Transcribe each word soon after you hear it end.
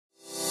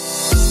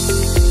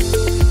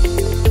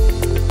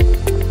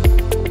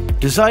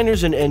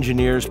Designers and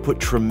engineers put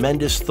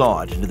tremendous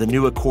thought into the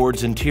new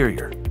Accord's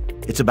interior.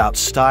 It's about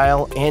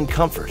style and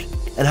comfort,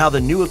 and how the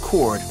new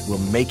Accord will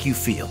make you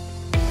feel.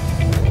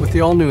 With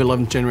the all-new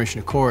 11th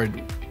generation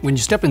Accord, when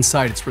you step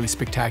inside, it's really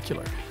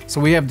spectacular.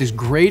 So we have this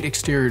great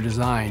exterior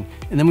design,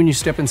 and then when you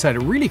step inside,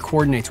 it really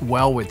coordinates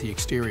well with the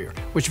exterior.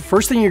 Which the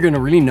first thing you're going to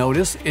really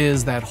notice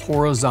is that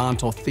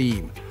horizontal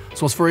theme.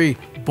 So it's very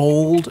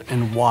bold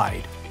and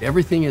wide.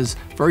 Everything is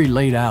very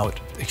laid out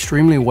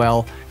extremely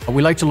well.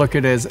 We like to look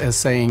at it as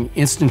saying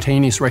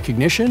instantaneous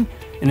recognition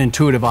and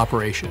intuitive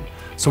operation.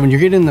 So when you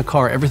get in the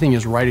car, everything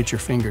is right at your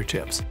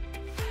fingertips.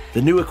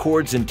 The new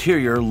Accord's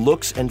interior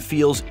looks and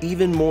feels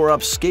even more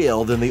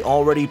upscale than the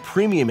already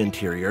premium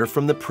interior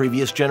from the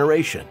previous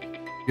generation.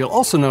 You'll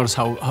also notice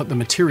how the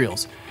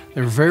materials,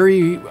 they're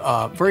very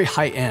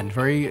high-end,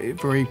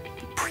 very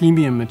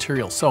premium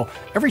materials. So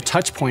every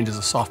touch point is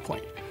a soft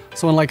point.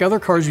 So unlike other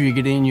cars where you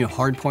get in, you have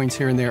hard points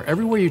here and there,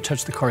 everywhere you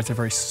touch the car, it's a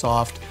very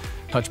soft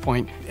touch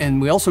point.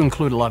 And we also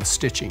include a lot of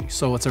stitching.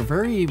 So it's a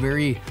very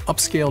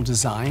upscale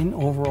design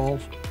overall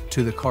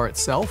to the car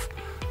itself.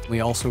 We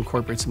also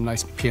incorporate some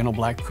nice piano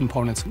black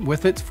components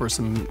with it for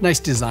some nice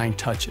design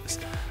touches.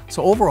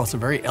 So overall, it's a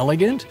very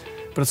elegant,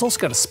 but it's also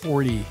got a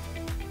sporty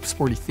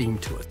theme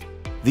to it.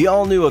 The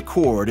all-new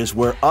Accord is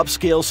where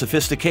upscale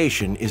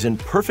sophistication is in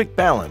perfect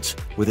balance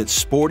with its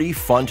sporty,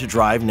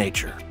 fun-to-drive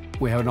nature.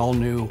 We have an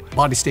all-new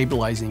body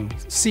stabilizing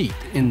seat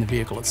in the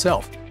vehicle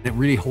itself. It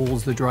really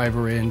holds the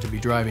driver in to be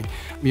driving.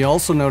 You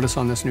also notice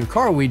on this new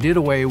car, we did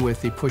away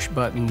with the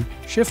push-button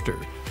shifter.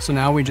 So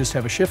now we just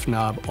have a shift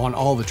knob on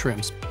all the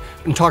trims.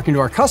 And talking to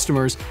our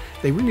customers,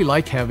 they really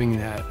like having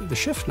the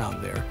shift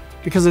knob there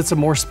because it's a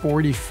more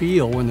sporty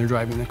feel when they're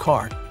driving the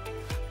car.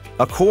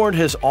 Accord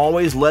has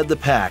always led the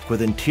pack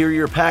with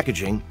interior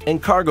packaging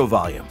and cargo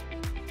volume.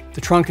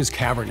 The trunk is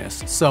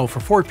cavernous, so for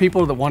 4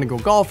 people that want to go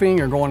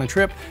golfing or go on a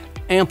trip,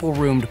 ample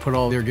room to put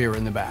all their gear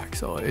in the back.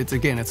 So it's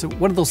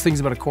one of those things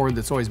about Accord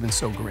that's always been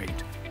so great.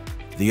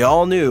 The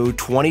all-new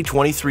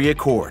 2023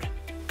 Accord.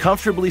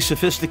 Comfortably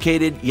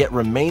sophisticated, yet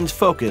remains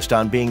focused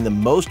on being the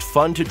most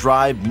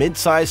fun-to-drive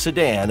mid-size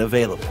sedan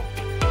available.